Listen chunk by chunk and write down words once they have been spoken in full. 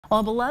Well,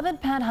 a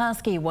beloved pet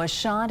husky was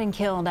shot and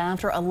killed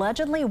after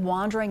allegedly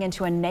wandering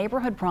into a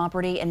neighborhood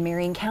property in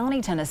Marion County,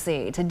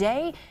 Tennessee.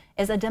 Today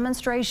is a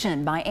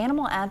demonstration by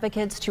animal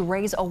advocates to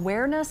raise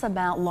awareness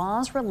about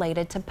laws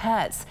related to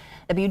pets.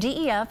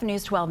 WDEF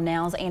News 12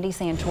 Now's Andy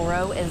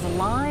Santoro is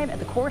live at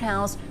the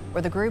courthouse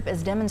where the group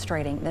is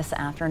demonstrating this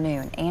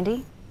afternoon.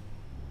 Andy?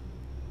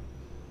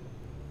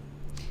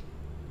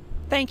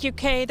 Thank you,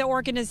 Kay. The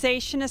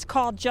organization is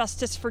called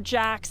Justice for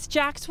Jax.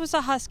 Jax was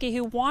a husky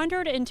who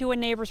wandered into a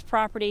neighbor's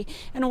property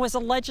and was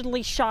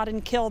allegedly shot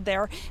and killed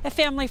there. A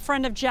family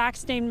friend of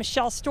Jax named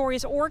Michelle Story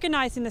is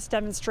organizing this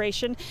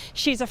demonstration.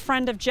 She's a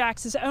friend of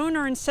Jax's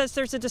owner and says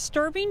there's a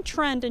disturbing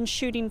trend in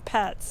shooting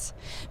pets.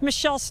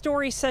 Michelle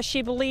Story says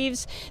she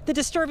believes the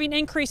disturbing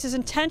increase is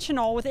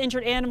intentional with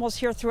injured animals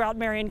here throughout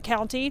Marion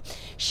County.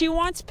 She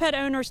wants pet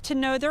owners to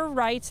know their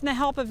rights and the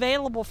help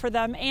available for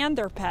them and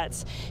their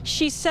pets.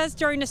 She says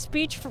during a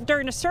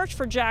search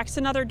for Jax,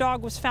 another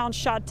dog was found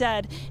shot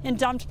dead and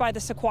dumped by the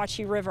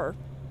Sequatchie River.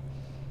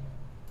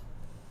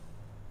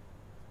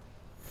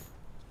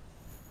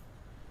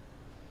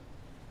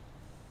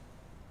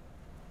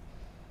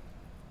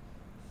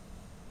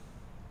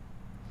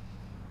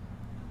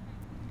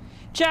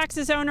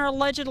 Jax's owner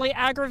allegedly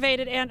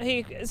aggravated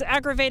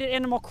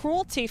animal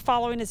cruelty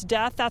following his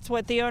death. That's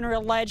what the owner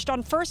alleged.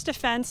 On first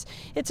offense,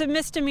 it's a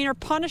misdemeanor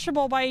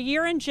punishable by a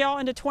year in jail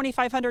and a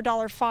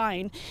 $2,500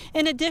 fine.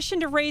 In addition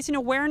to raising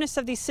awareness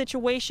of these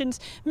situations,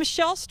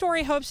 Michelle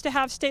Story hopes to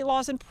have state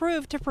laws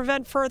improved to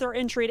prevent further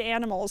injury to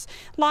animals.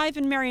 Live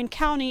in Marion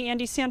County,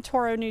 Andy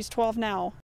Santoro, News 12 Now.